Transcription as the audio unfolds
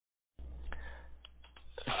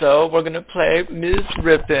So we're gonna play Ms.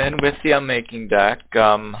 Rippen with the Unmaking deck.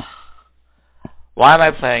 Why am I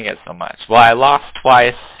playing it so much? Well, I lost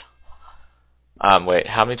twice. Wait,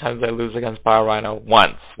 how many times did I lose against Bio Rhino?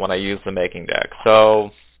 Once, when I used the Making deck.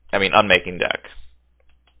 Unmaking deck.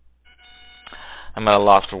 I'm at a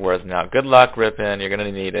loss for words now. Good luck, Rippen. You're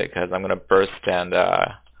gonna need it, because I'm gonna burst and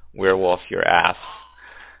werewolf your ass.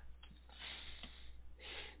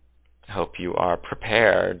 Hope you are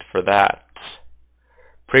prepared for that.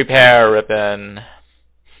 Prepare, Rippen,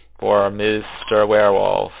 for Mr.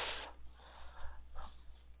 Werewolf.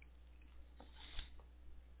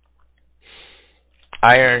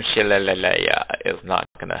 Iron Shillelagh is not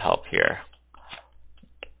going to help here.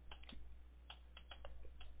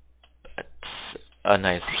 But a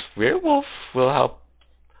nice werewolf will help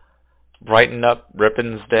brighten up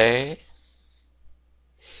Rippen's day.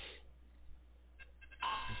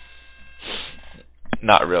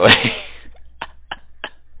 Not really.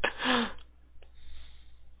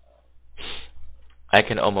 I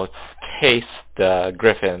can almost taste the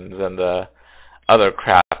griffins and the other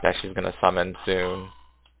crap that she's going to summon soon.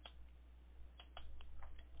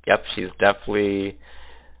 Yep, she's definitely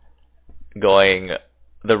going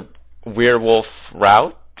the werewolf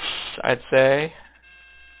route, I'd say.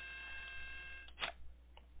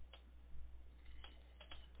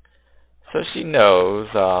 So she knows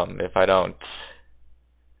if I don't...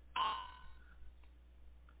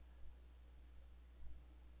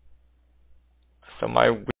 So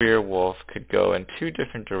my werewolf could go in two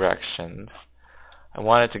different directions. I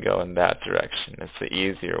want it to go in that direction. It's the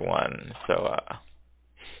easier one. So,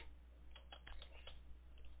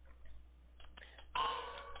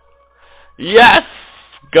 yes!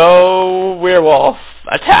 Go werewolf!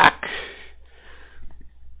 Attack!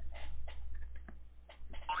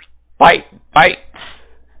 Bite! Bite!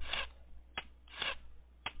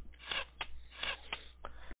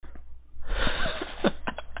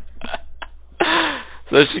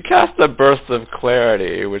 So she cast a burst of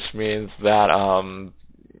clarity, which means that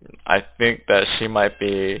I think that she might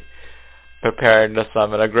be preparing to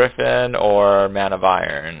summon a griffin or man of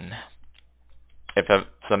iron. If it's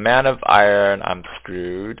a man of iron, I'm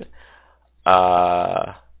screwed.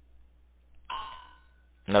 No,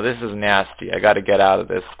 this is nasty. I got to get out of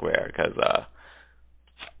this square because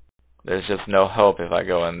there's just no hope if I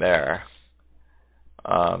go in there.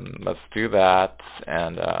 Let's do that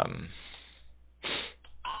and.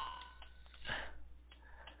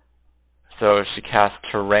 So she cast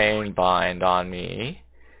Terrain Bind on me.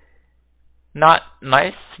 Not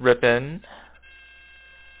nice, Rippen.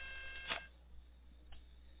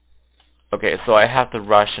 Okay, so I have to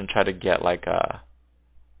rush and try to get like a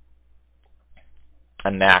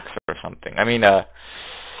Nax or something. I mean, I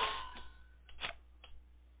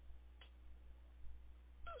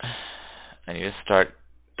need to start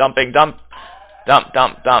dumping, dump.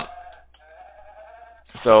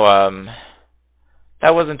 So,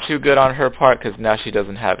 that wasn't too good on her part because now she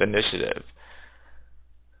doesn't have initiative.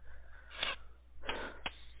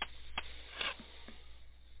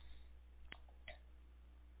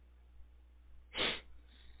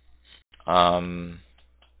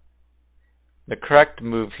 The correct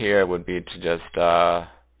move here would be to just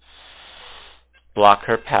block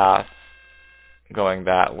her path going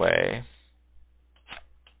that way.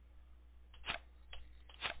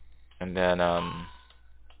 And then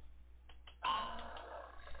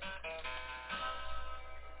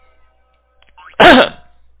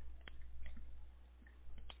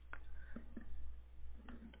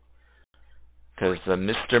because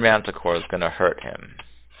Mr. Manticore is going to hurt him.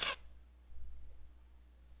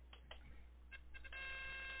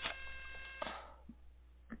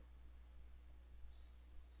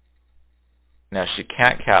 Now she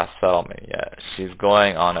can't cast Settlement yet. She's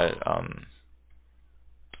going on a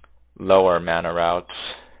lower mana route.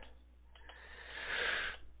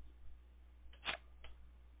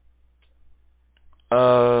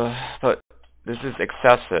 But this is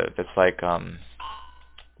excessive. It's like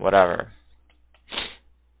whatever.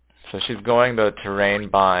 So she's going the Terrain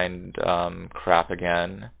Bind crap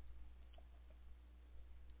again.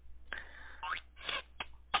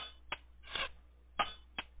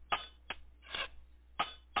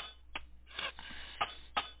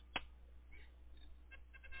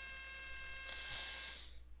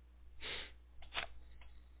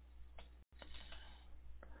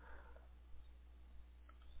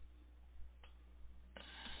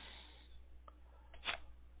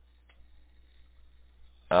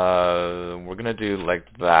 We're gonna do like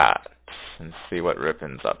that and see what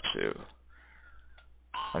Rippen's up to.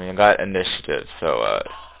 I mean, I got initiative, so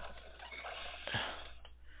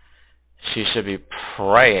she should be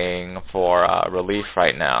praying for relief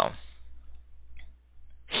right now.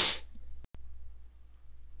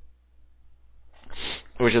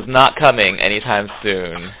 Which is not coming anytime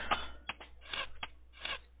soon.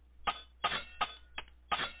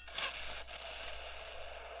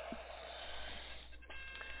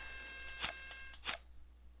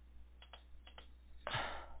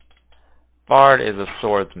 Bard is a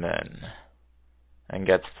swordsman and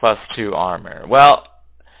gets +2 armor. Well,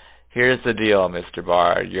 here's the deal, Mr.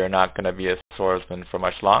 Bard. You're not going to be a swordsman for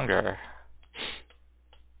much longer.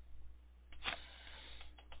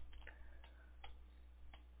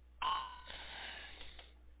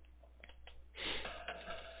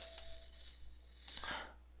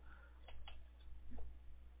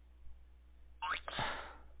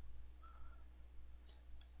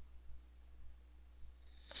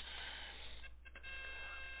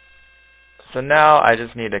 So now I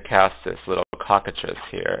just need to cast this little cockatrice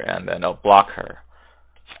here, and then I'll block her.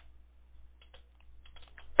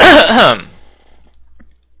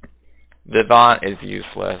 Vivant is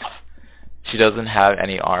useless. She doesn't have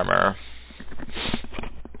any armor.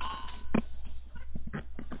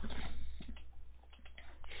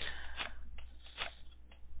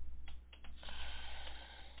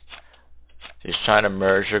 She's trying to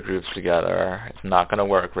merge her groups together. It's not going to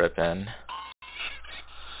work, Rippen.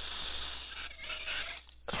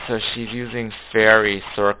 So she's using Fairy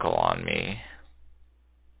Circle on me.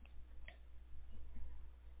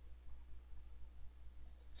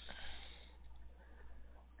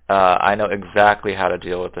 I know exactly how to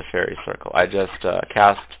deal with the Fairy Circle. I just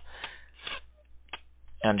cast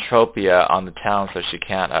Entropia on the town so she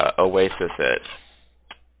can't oasis it.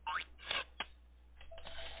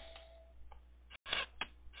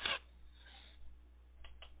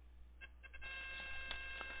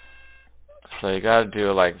 So you gotta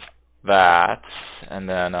do it like that, and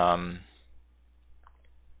then I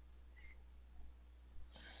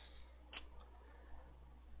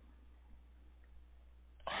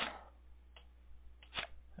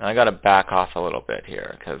gotta back off a little bit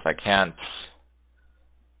here because I can't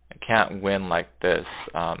win like this.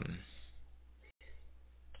 I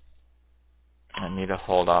need to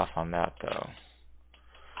hold off on that though.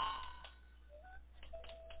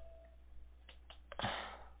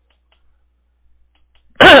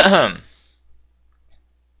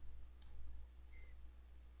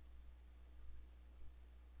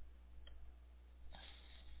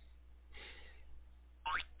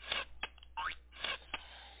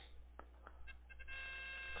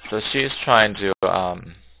 So she's trying to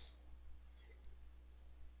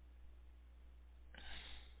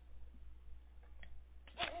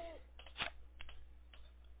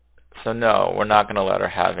so no, we're not going to let her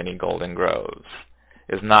have any golden groves.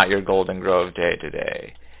 It's not your golden grove day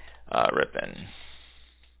today, Rippen.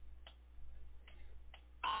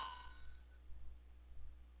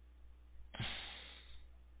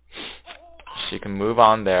 She can move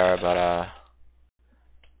on there, but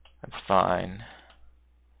that's fine.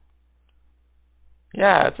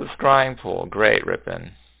 Yeah, it's a scrying pool. Great,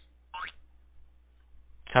 Rippen.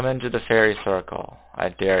 Come into the Fairy Circle. I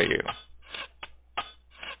dare you.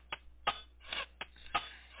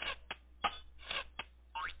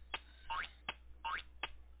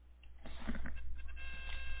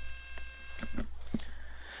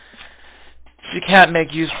 She can't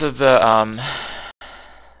make use of the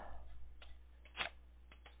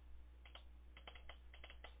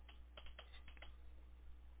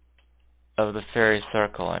Fairy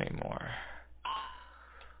Circle anymore.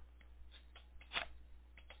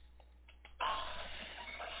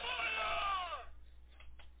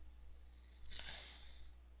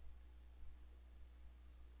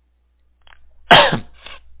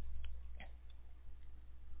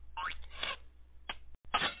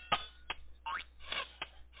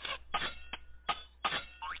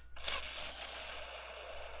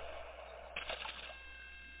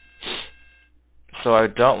 So I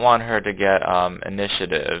don't want her to get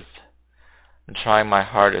initiative. I'm trying my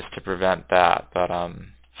hardest to prevent that, but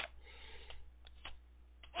I'm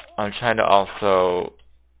trying to also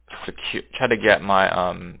try to get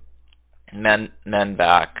my men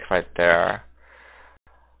back right there.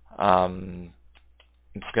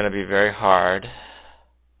 It's going to be very hard.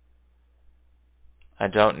 I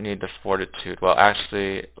don't need the fortitude. Well,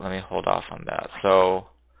 actually, let me hold off on that. So,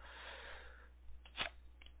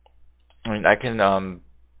 I mean, I can,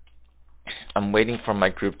 I'm waiting for my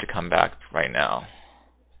group to come back right now.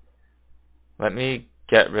 Let me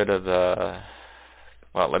get rid of the,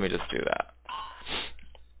 well, let me just do that.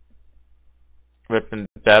 Rippen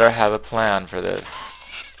better have a plan for this.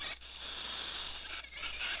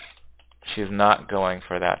 She's not going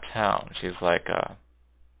for that town. She's like,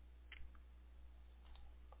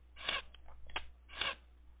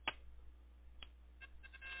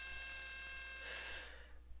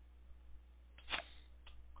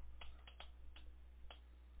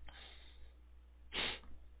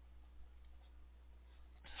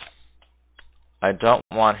 I don't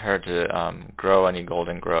want her to grow any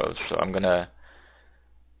golden growths, so I'm gonna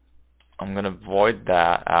void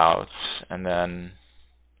that out, and then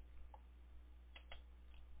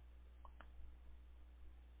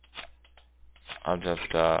I'll just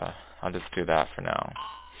do that for now.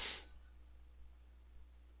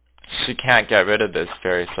 She can't get rid of this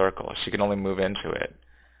fairy circle. She can only move into it.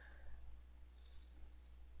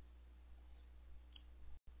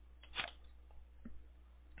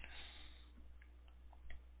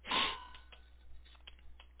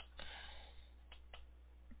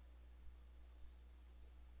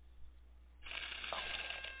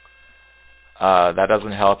 That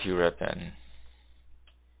doesn't help you, Rippen.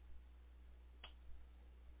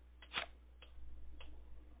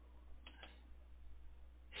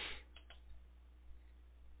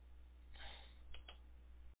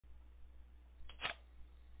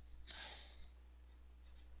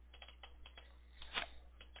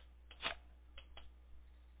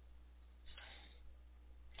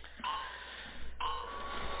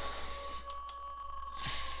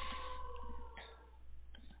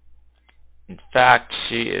 In fact,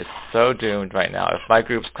 she is so doomed right now. If my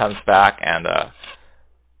group comes back, and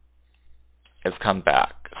it's come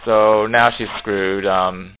back. So now she's screwed.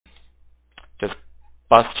 Just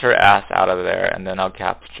bust her ass out of there, and then I'll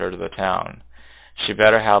capture the town. She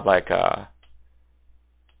better have like a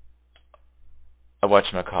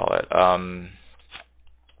whatchamacallit.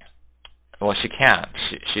 Well, she can't.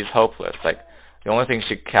 She's hopeless. Like, the only thing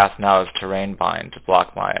she can cast now is Terrain Bind to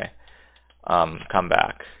block my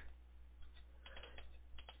comeback.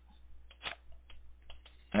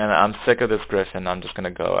 And I'm sick of this griffin. I'm just going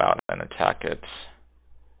to go out and attack it.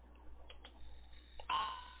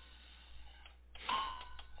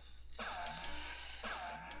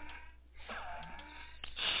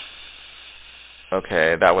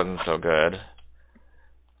 Okay, that wasn't so good.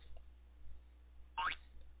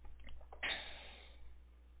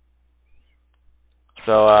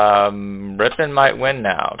 So, Rippen might win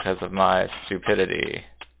now because of my stupidity.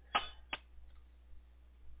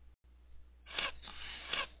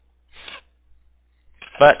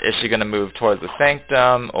 But is she going to move towards the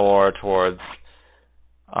Sanctum or towards...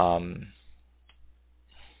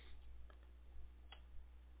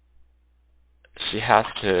 she has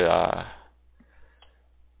to...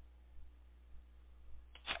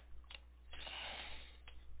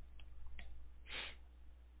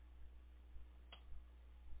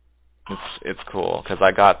 It's cool, because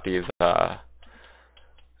I got these... I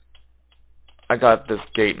got this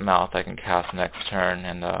gate mouth I can cast next turn,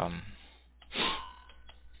 and...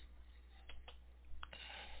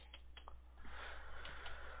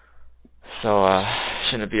 so,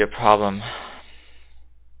 shouldn't be a problem.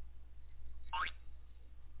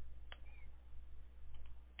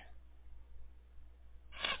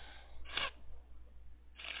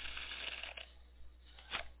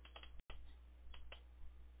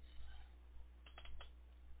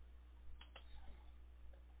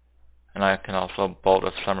 And I can also bolt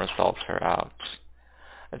of somersaults her out.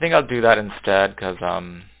 I think I'll do that instead, because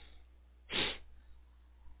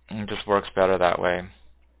it just works better that way.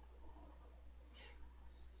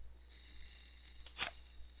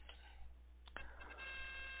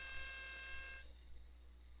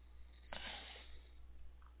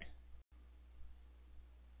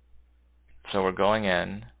 So we're going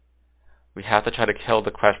in. We have to try to kill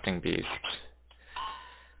the questing beast.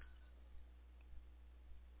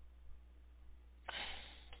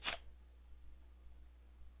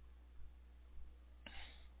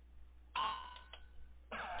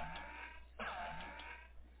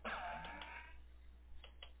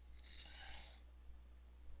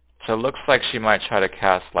 So it looks like she might try to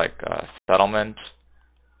cast like a settlement.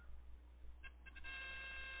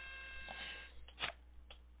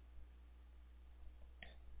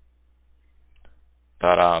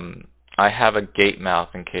 But I have a gate mouth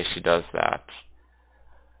in case she does that.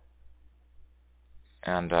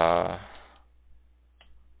 And I'm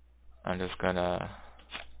just gonna...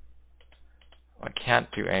 I can't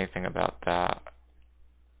do anything about that.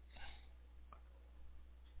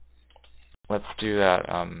 Let's do that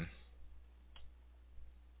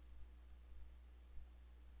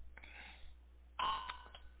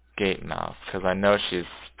gate mouth, because I know she's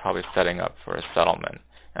probably setting up for a settlement.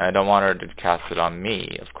 And I don't want her to cast it on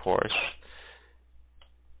me, of course.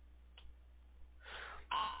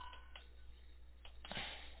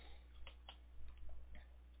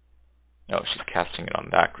 No, she's casting it on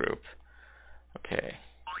that group. Okay.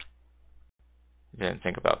 Didn't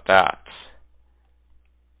think about that.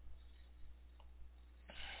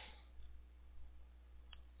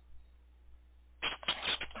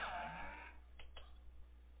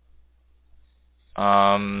 So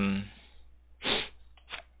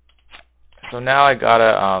now I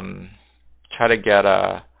gotta try to get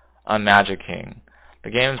a Unmagiking.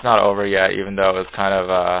 The game's not over yet, even though it's kind of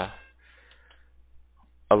a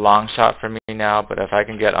long shot for me now. But if I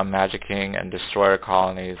can get Unmagicking and destroyer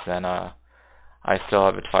colonies, then I still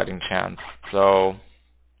have a fighting chance. So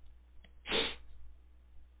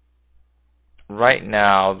right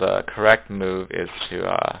now, the correct move is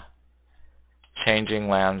to changing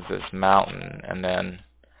lands this mountain, and then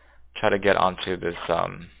try to get onto this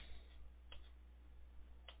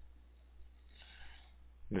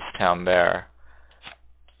this town there,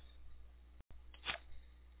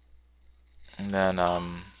 and then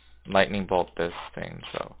lightning bolt this thing.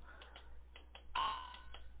 So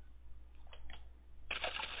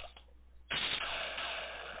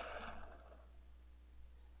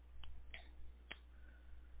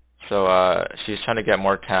she's trying to get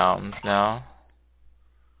more towns now.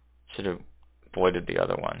 Should have avoided the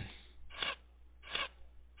other one.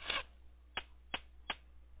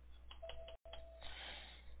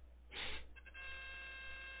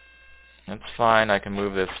 That's fine, I can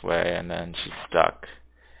move this way, and then she's stuck.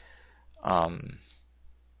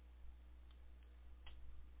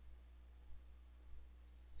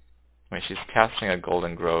 Wait, she's casting a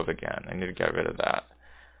Golden Grove again. I need to get rid of that.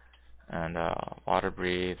 And water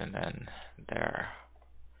breathe, and then there.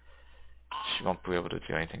 She won't be able to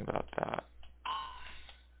do anything about that.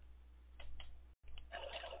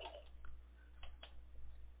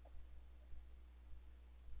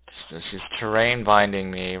 So she's terrain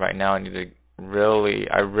binding me right now. I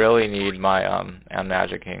really need my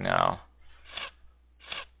Unmagicking now.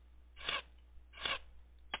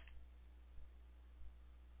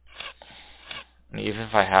 And even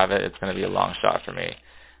if I have it, it's going to be a long shot for me,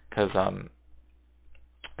 because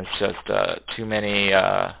it's just too many.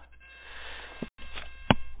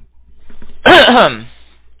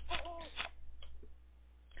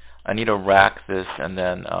 I need to rack this, and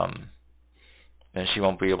then she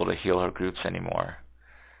won't be able to heal her groups anymore.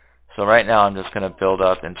 So right now I'm just going to build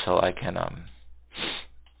up until I can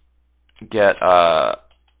get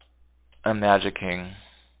Unmagicking.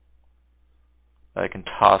 I can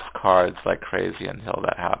toss cards like crazy until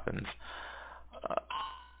that happens.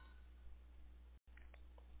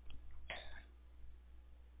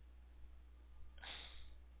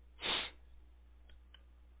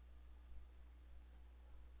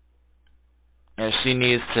 And she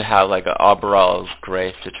needs to have like an Auberel's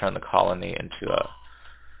Grace to turn the colony into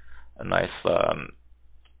a nice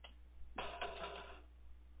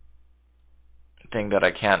thing that I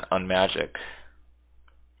can't unmagic.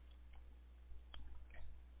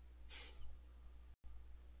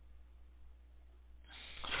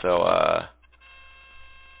 So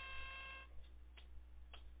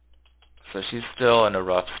so she's still in a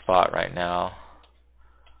rough spot right now.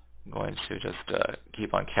 I'm going to just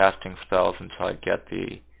keep on casting spells until I get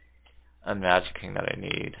the Unmagicking that I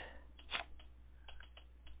need.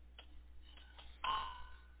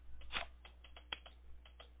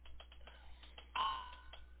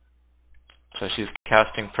 So she's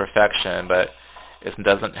casting Perfection, but it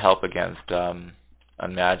doesn't help against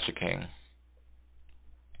Unmagicking.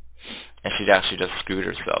 And she'd actually just screwed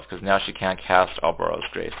herself, because now she can't cast Auberel's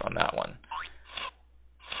Grace on that one.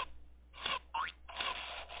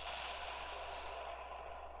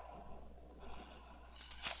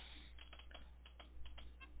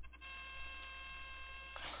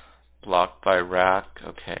 Blocked by Rack,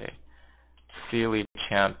 okay. Sealy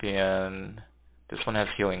Champion. This one has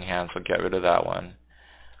Healing Hands, so get rid of that one.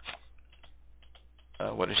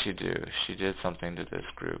 What did she do? She did something to this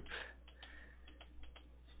group.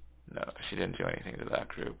 No, she didn't do anything to that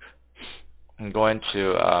group. I'm going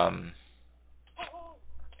to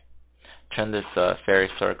turn this fairy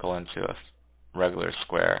circle into a regular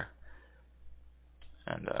square.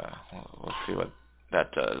 And we'll see what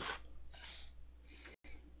that does.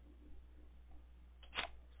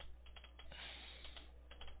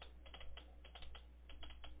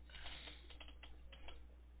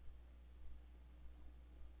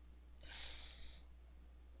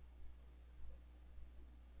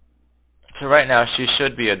 So right now she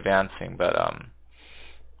should be advancing, but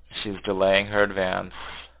she's delaying her advance.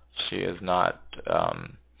 She is not.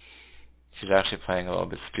 She's actually playing a little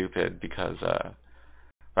bit stupid, because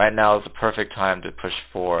right now is the perfect time to push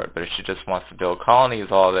forward. But if she just wants to build colonies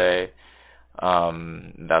all day,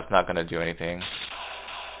 that's not going to do anything.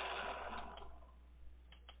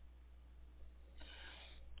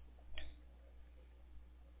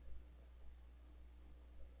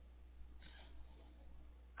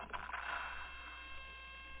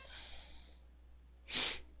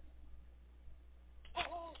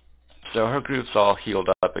 So her group's all healed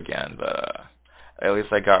up again, but at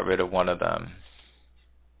least I got rid of one of them.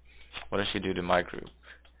 What does she do to my group?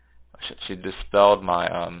 She dispelled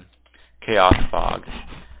my chaos fog.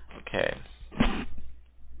 Okay.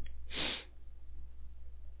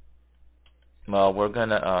 Well, we're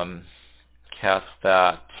gonna cast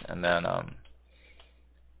that, and then I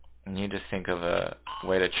need to think of a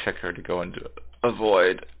way to trick her to go into a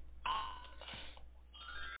void.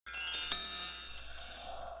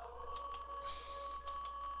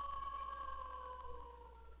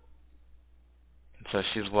 So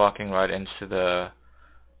she's walking right into the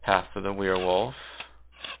path of the werewolf.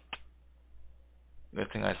 Good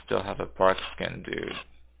thing I still have a bark skin dude.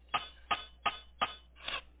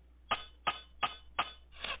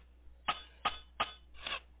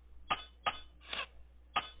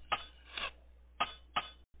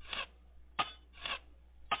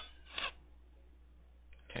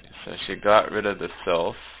 Okay, so she got rid of the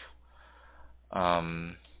sylph.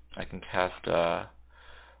 I can cast a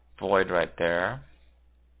void right there.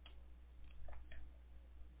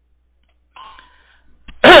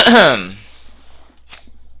 And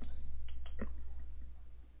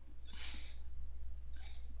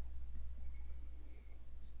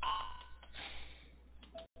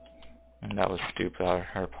that was stupid on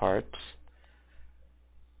her part.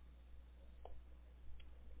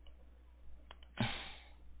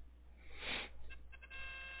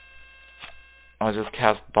 I'll just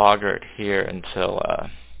cast Boggart here until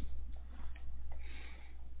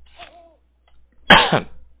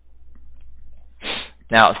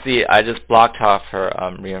now, see, I just blocked off her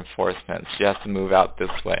reinforcements. She has to move out this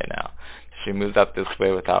way now. If she moves out this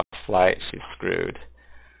way without flight, she's screwed.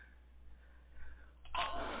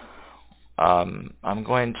 I'm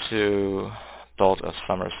going to Bolt of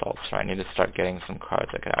Somersault, so I need to start getting some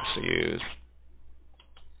cards I could actually use.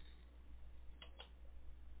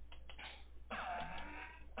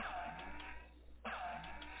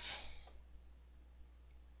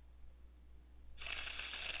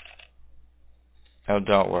 Oh,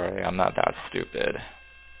 don't worry, I'm not that stupid.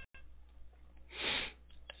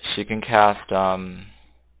 She can cast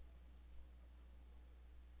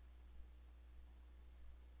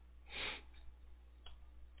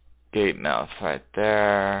Gatemouth right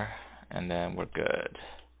there, and then we're good.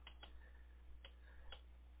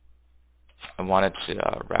 I wanted to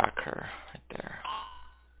rack her right there,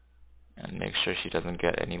 and make sure she doesn't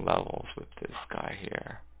get any levels with this guy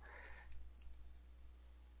here.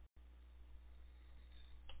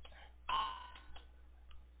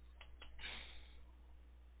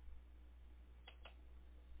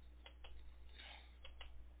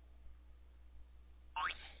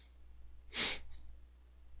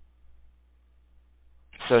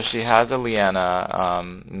 So she has a Liana,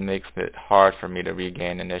 makes it hard for me to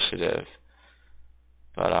regain initiative.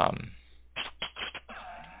 But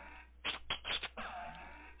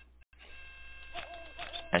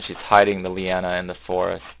and she's hiding the Liana in the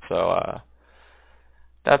forest, so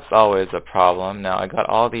that's always a problem. Now I got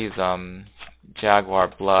all these Jaguar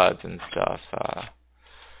Bloods and stuff.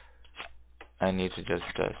 I need to just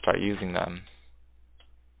start using them.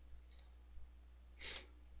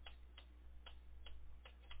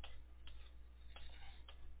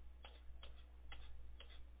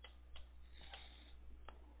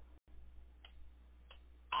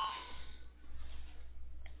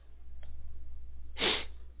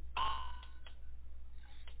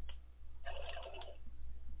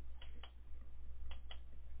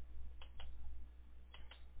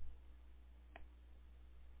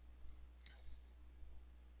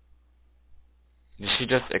 Did she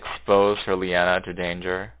just expose her Liana to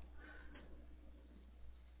danger?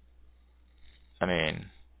 I mean,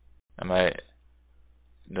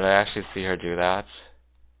 did I actually see her do that?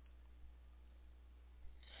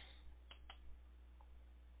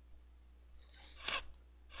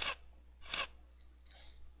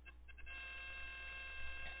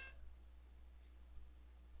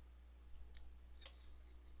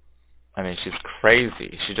 I mean, she's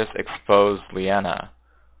crazy. She just exposed Liana.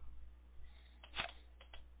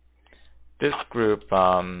 This group,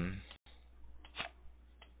 that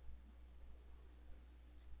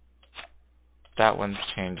one's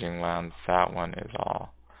changing lands. That one is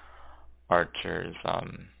all archers.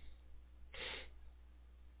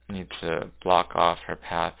 Need to block off her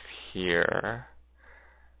path here.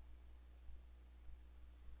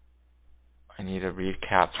 I need a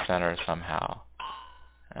recap center somehow,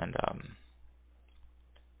 and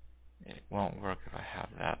it won't work if I have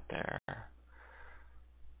that there.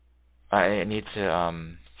 I need to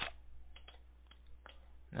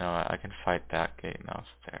no, I can fight that Gatemouth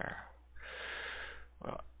there.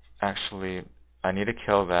 Well, actually, I need to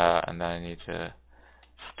kill that, and then I need to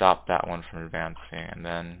stop that one from advancing, and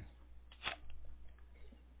then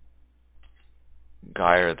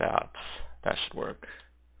gyre that. That should work.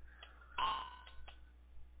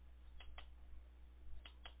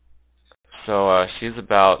 So she's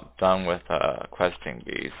about done with questing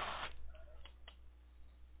beasts.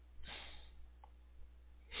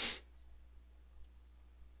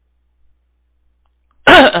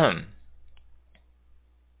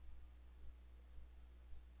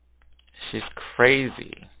 She's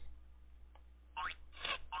crazy.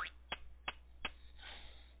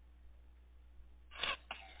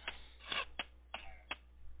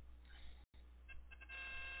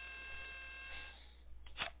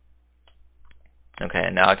 Okay,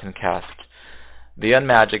 now I can cast the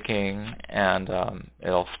Unmaking, and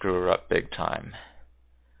it'll screw her up big time.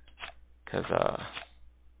 Because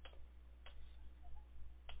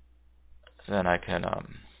then I can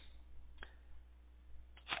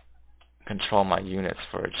control my units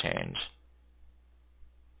for a change.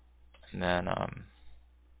 And then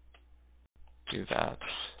do that.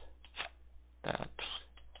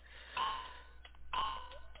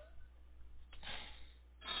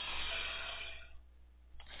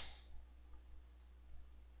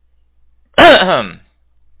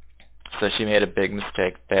 So she made a big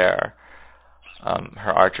mistake there.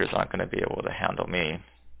 Her archers aren't going to be able to handle me.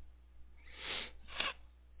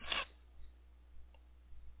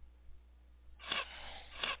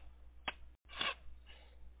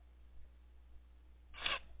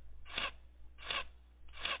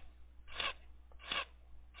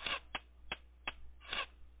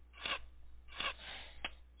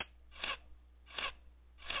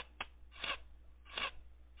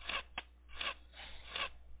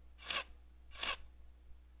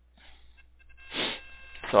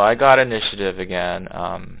 So I got initiative again.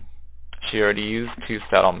 She already used 2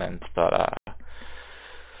 settlements, but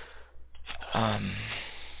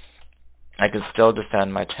I can still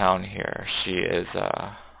defend my town here. She is,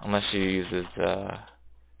 unless she uses the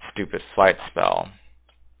stupid flight spell.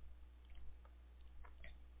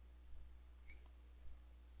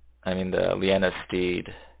 I mean the Liana Steed.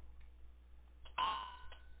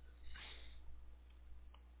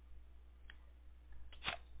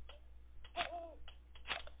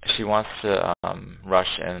 She wants to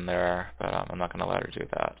rush in there, but I'm not going to let her do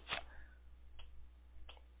that.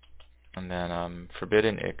 And then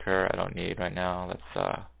Forbidden Ichor I don't need right now. Let's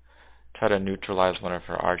try to neutralize one of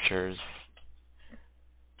her archers.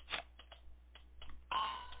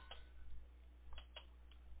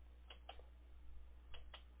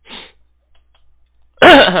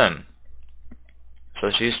 So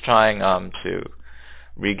she's trying to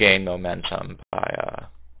regain momentum by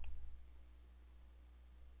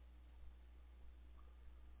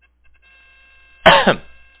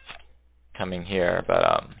coming here,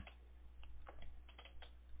 but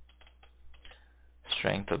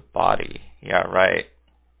strength of body. Yeah, right.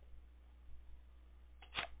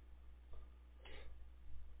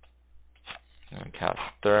 I'm going to cast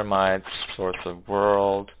Thermites, Source of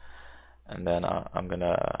World, and then I'm going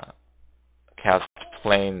to cast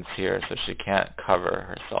Planes here so she can't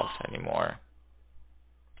cover herself anymore.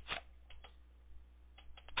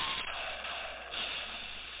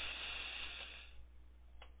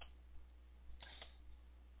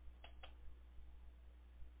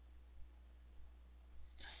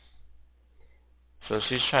 So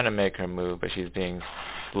she's trying to make her move, but she's being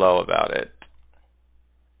slow about it.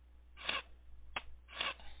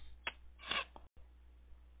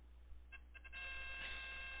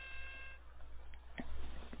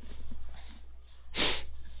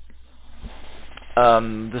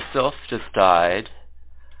 The Sylph just died.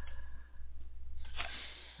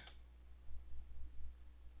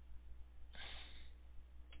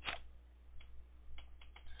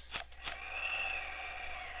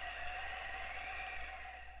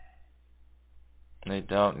 They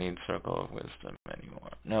don't need Circle of Wisdom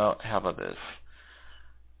anymore. No, how about this?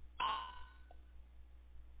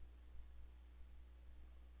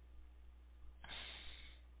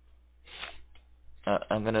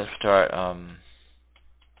 I'm going to start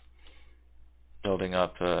building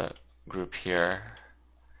up a group here.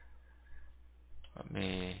 Let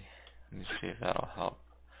me see if that'll help.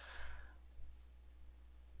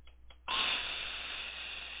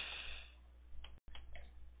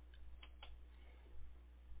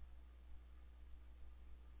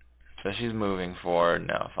 So she's moving forward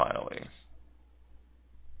now, finally.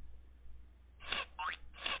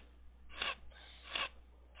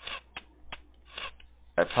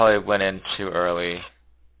 I probably went in too early.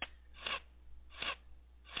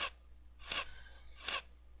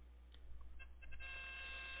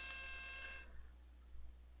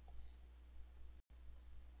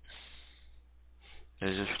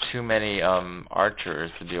 There's just too many archers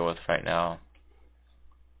to deal with right now.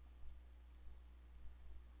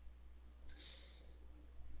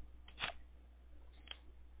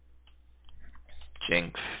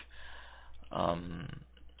 Jinx.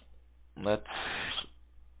 Let's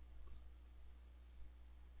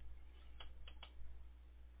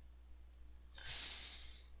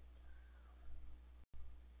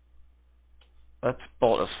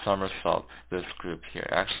bolt a somersault this group here.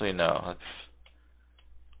 Actually, no.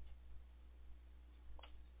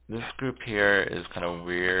 This group here is kind of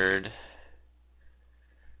weird.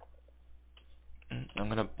 I'm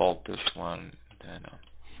gonna bolt this one. Then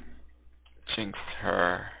jinx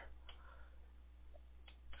her.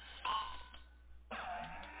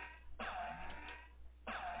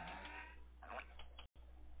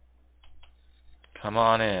 Come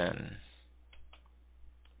on in.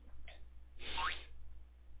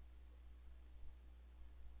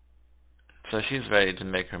 So she's ready to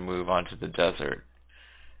make her move onto the desert.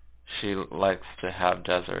 She likes to have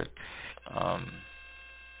deserts.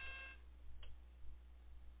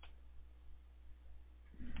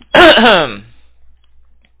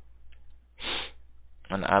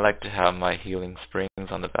 And I like to have my healing springs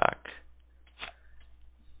on the back.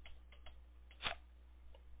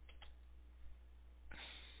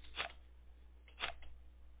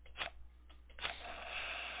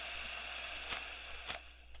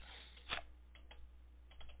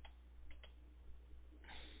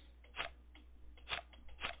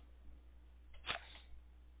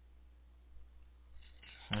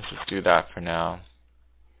 Let's just do that for now.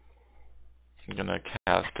 I'm gonna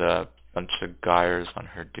cast a bunch of gyres on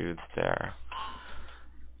her dudes there.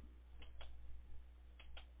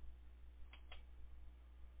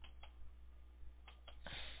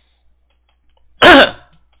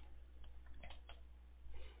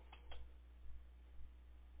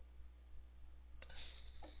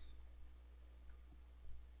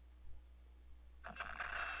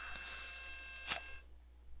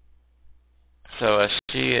 So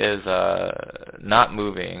she is not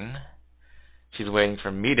moving. She's waiting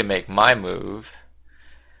for me to make my move.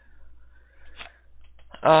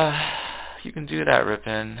 You can do that,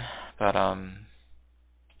 Rippen, but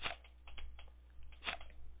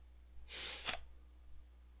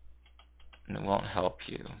it won't help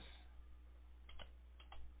you.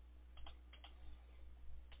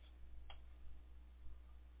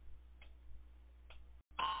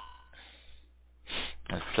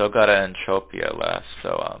 I still got an Entropia left,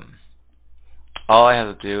 so all I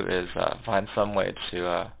have to do is find some way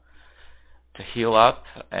to heal up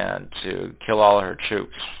and to kill all her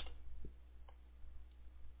troops.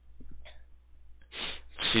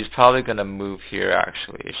 She's probably gonna move here.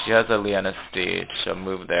 Actually, if she has a Liana stage, she'll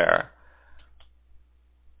move there.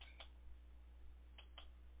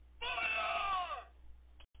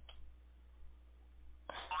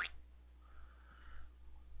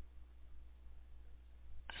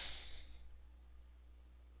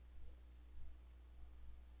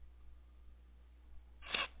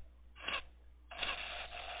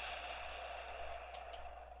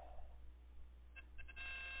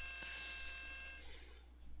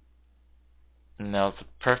 Now it's the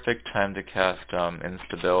perfect time to cast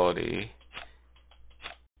Instability.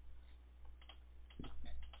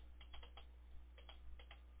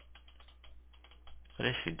 What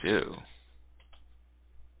did she do?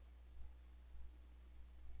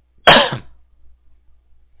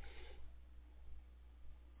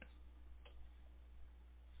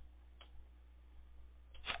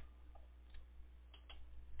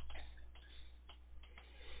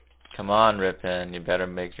 Come on, Rippen, you better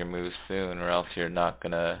make your move soon, or else you're not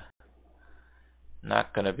gonna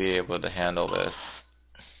be able to handle this.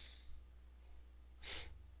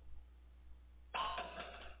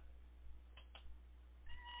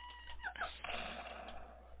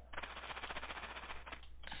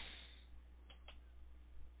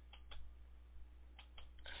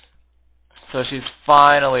 So she's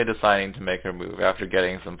finally deciding to make her move after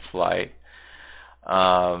getting some flight.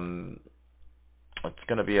 It's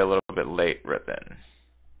gonna be a little bit late, Rippen.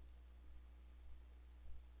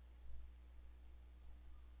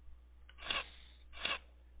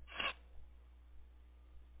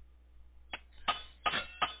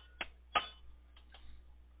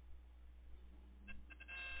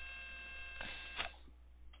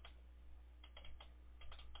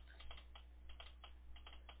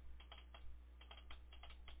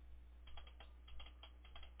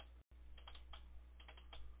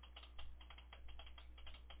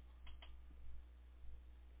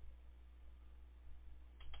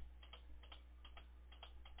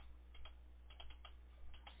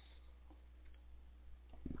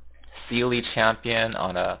 Steely champion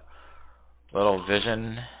on a little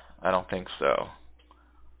vision? I don't think so.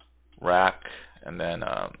 Rack, and then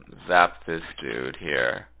zap this dude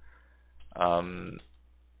here. And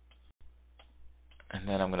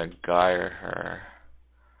then I'm going to gyre her.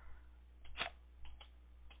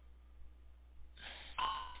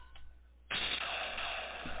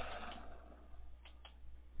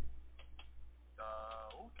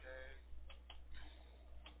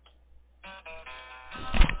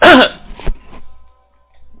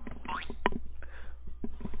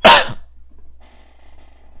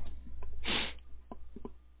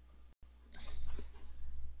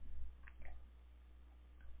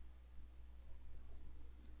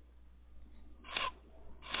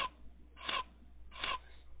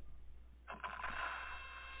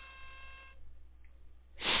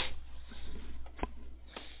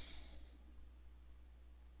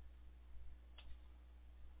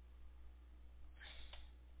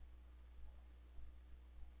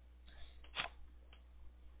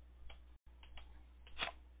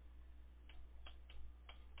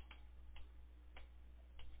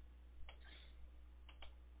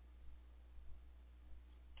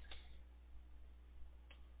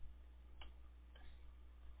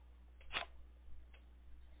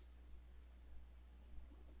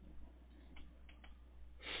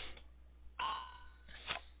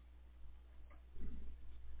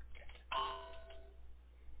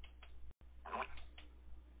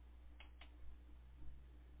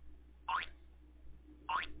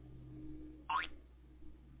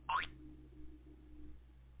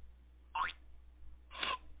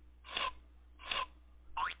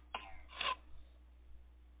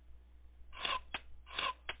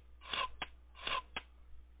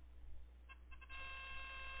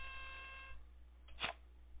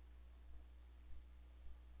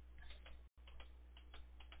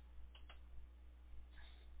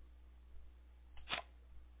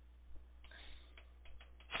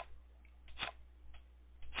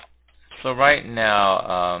 So right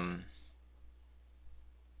now,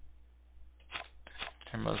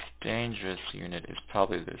 her most dangerous unit is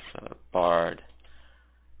probably this bard.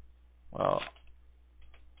 Well,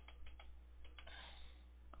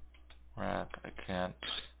 rack, I can't.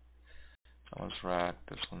 That one's rack,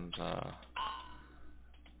 this one's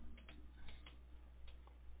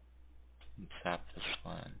zap this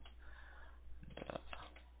one. And,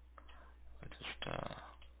 I'll just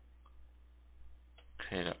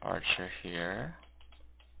create an archer here.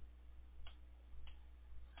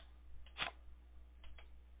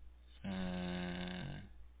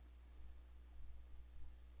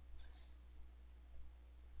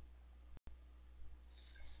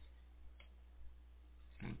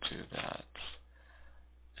 Do that.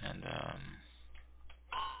 And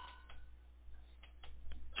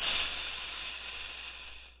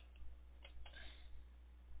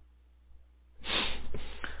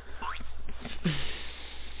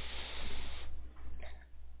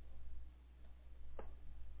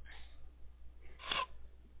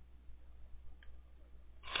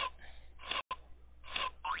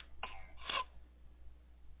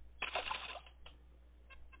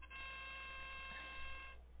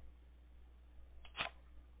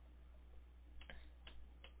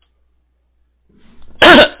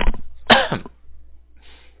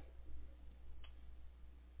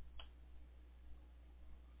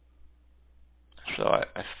so I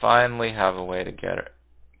finally have a way to get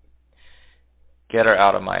her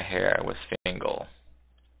out of my hair with Fingal.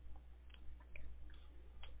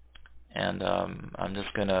 And I'm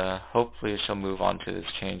just gonna, hopefully she'll move on to this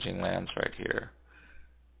changing lands right here.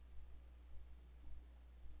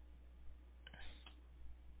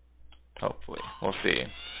 Hopefully. We'll see.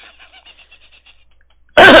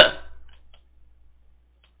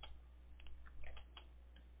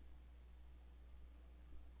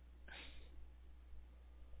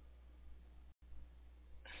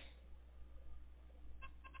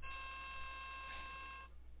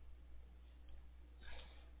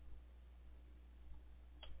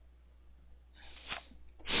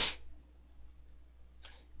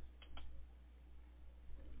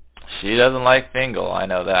 She doesn't like Fingal, I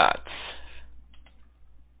know that.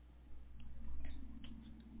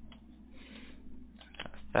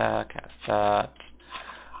 Cast that.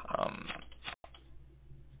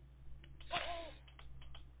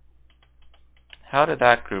 How did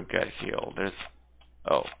that group get healed? There's,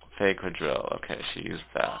 oh, Fey Quadrille. Okay, she used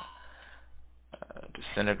that.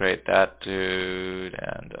 Disintegrate that dude,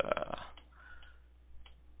 and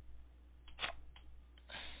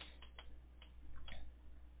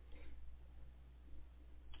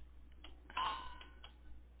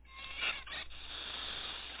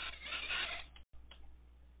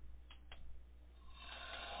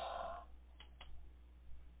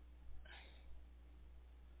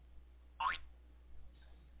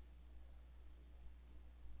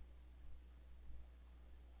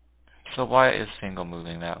So why is single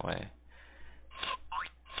moving that way?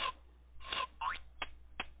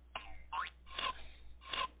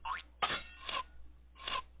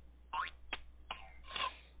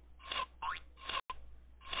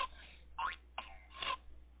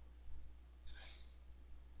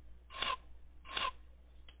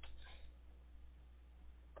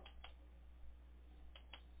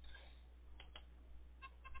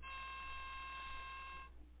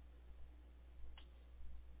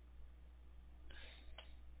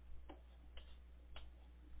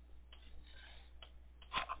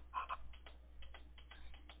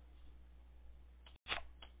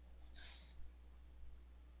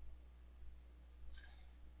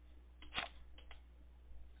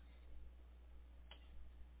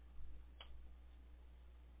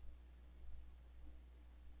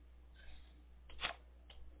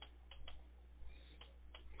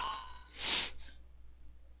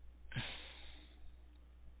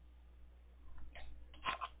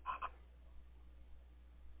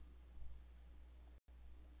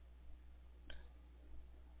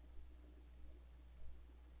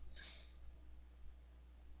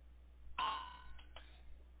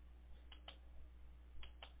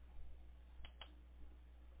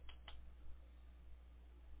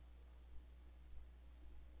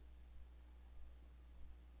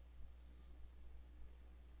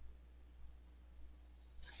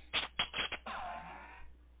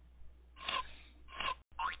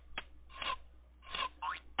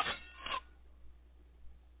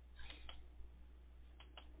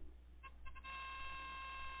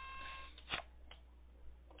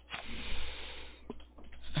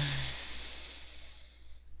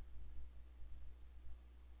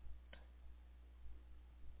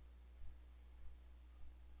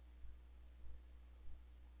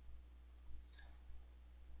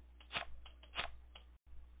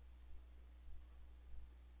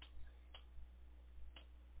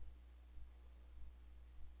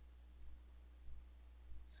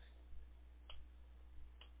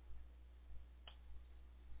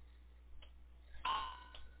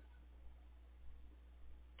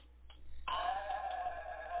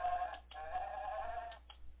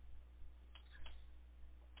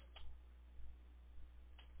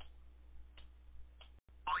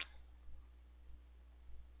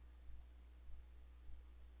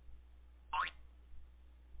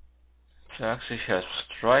 So actually she has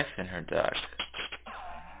Strife in her deck.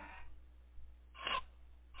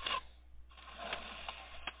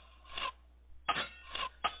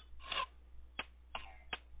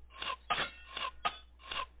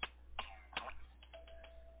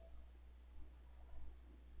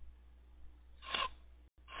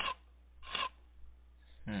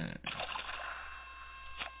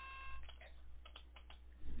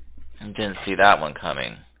 I didn't see that one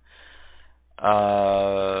coming.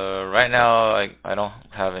 Right now I don't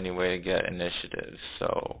have any way to get initiative,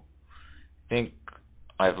 so I think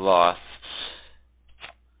I've lost.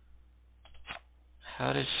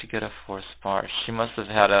 How did she get a 4 smart? She must have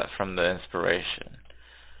had it from the inspiration.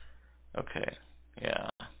 Okay, yeah,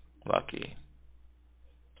 lucky.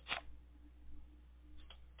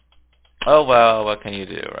 Oh well, what can you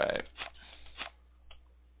do, right?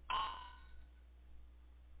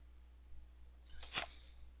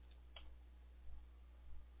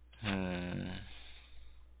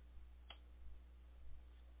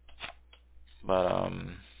 But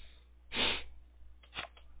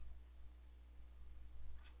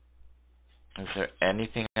is there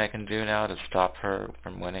anything I can do now to stop her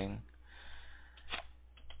from winning?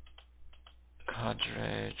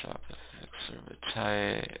 Cadre, drop a 6 or a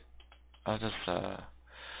tight. I'll just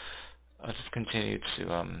continue to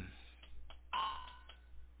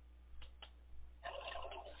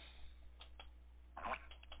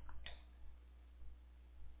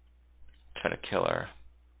try to kill her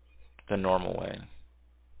the normal way.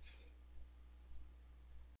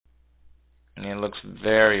 I mean, it looks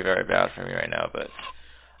very, very bad for me right now, but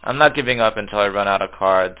I'm not giving up until I run out of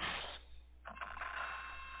cards.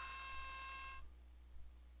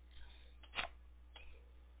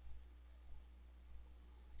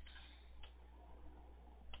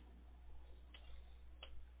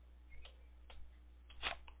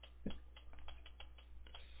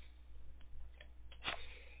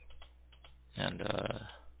 And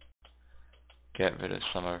get rid of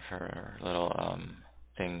some of her little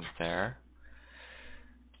things there.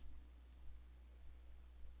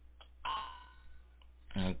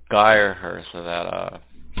 And gyre her so that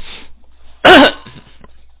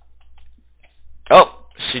oh,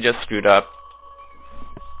 she just screwed up.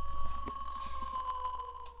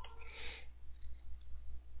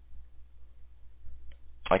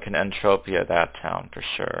 I can entropia that town for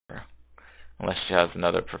sure. unless she has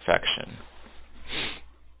another perfection.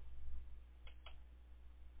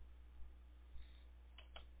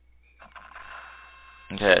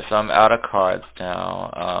 Okay, so I'm out of cards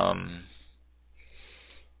now.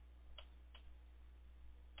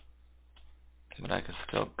 But I can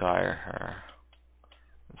still gyre her.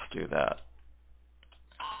 Let's do that.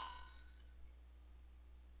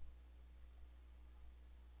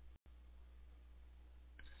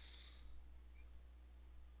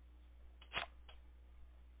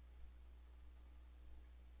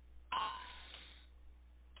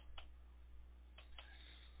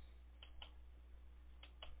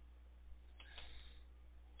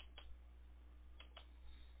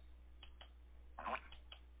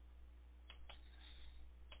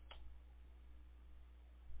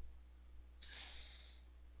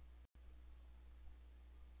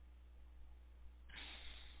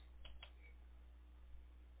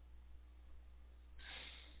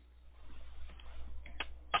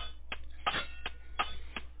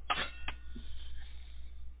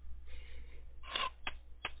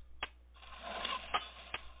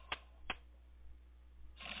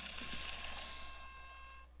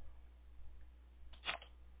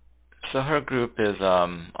 So her group is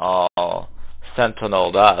all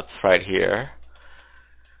sentineled up right here.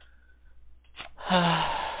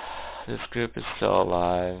 This group is still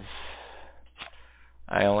alive.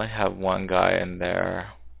 I only have one guy in there.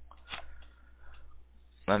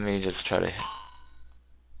 Let me just try to...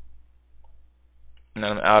 And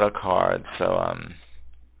I'm out of cards, so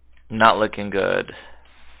not looking good.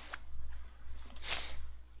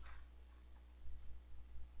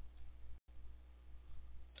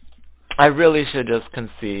 I really should just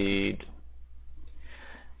concede.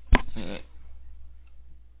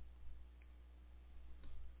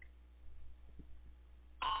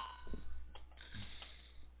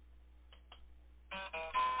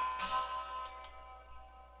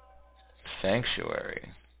 Sanctuary.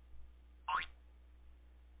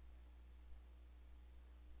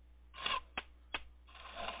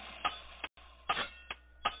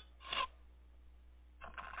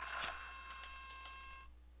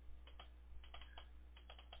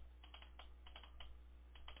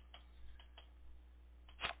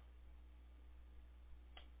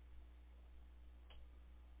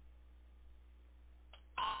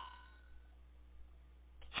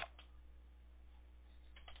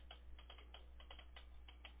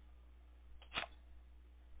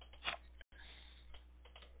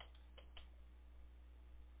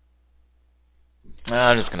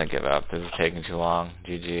 I'm just gonna give up. This is taking too long.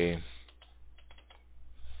 GG.